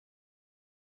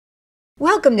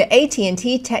Welcome to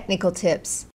AT&T Technical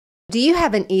Tips. Do you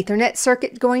have an Ethernet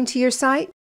circuit going to your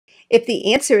site? If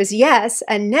the answer is yes,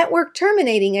 a network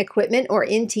terminating equipment or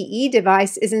NTE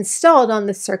device is installed on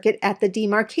the circuit at the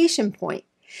demarcation point.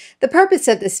 The purpose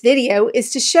of this video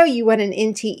is to show you what an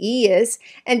NTE is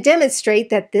and demonstrate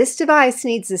that this device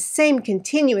needs the same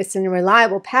continuous and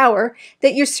reliable power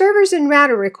that your servers and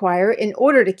router require in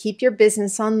order to keep your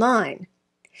business online.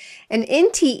 An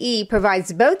NTE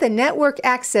provides both a network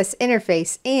access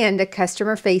interface and a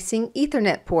customer-facing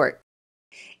Ethernet port.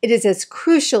 It is as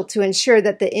crucial to ensure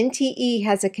that the NTE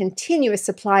has a continuous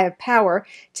supply of power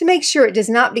to make sure it does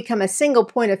not become a single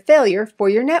point of failure for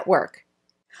your network.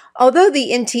 Although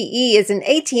the NTE is an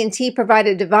AT&T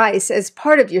provided device as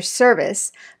part of your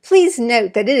service, please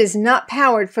note that it is not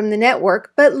powered from the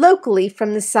network but locally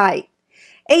from the site.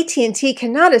 AT&T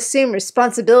cannot assume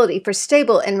responsibility for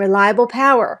stable and reliable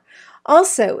power.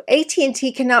 Also,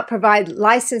 AT&T cannot provide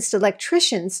licensed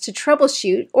electricians to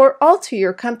troubleshoot or alter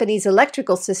your company's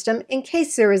electrical system in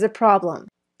case there is a problem.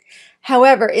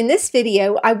 However, in this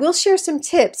video, I will share some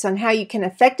tips on how you can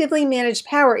effectively manage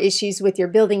power issues with your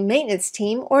building maintenance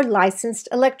team or licensed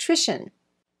electrician.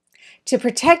 To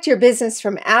protect your business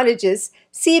from outages,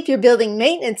 see if your building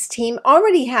maintenance team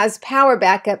already has power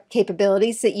backup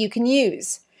capabilities that you can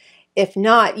use. If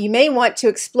not, you may want to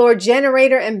explore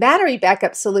generator and battery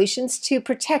backup solutions to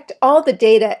protect all the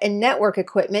data and network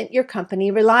equipment your company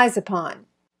relies upon.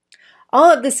 All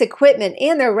of this equipment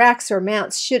and their racks or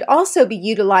mounts should also be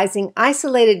utilizing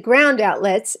isolated ground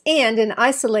outlets and an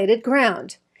isolated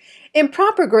ground.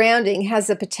 Improper grounding has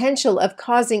the potential of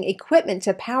causing equipment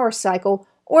to power cycle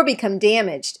or become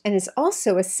damaged and is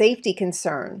also a safety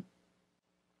concern.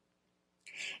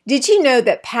 Did you know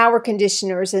that power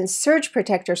conditioners and surge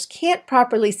protectors can't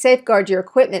properly safeguard your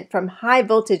equipment from high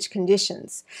voltage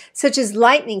conditions, such as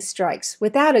lightning strikes,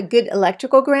 without a good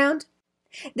electrical ground?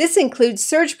 This includes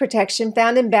surge protection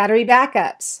found in battery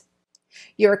backups.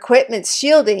 Your equipment's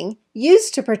shielding,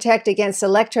 used to protect against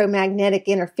electromagnetic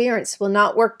interference, will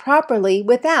not work properly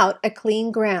without a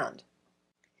clean ground.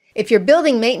 If your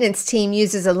building maintenance team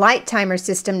uses a light timer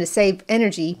system to save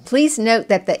energy, please note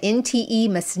that the NTE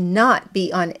must not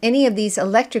be on any of these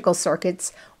electrical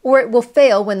circuits or it will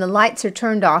fail when the lights are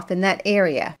turned off in that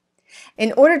area.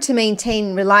 In order to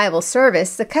maintain reliable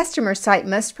service, the customer site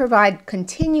must provide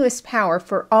continuous power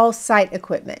for all site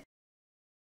equipment.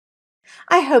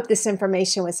 I hope this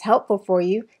information was helpful for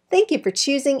you. Thank you for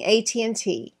choosing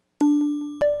AT&T.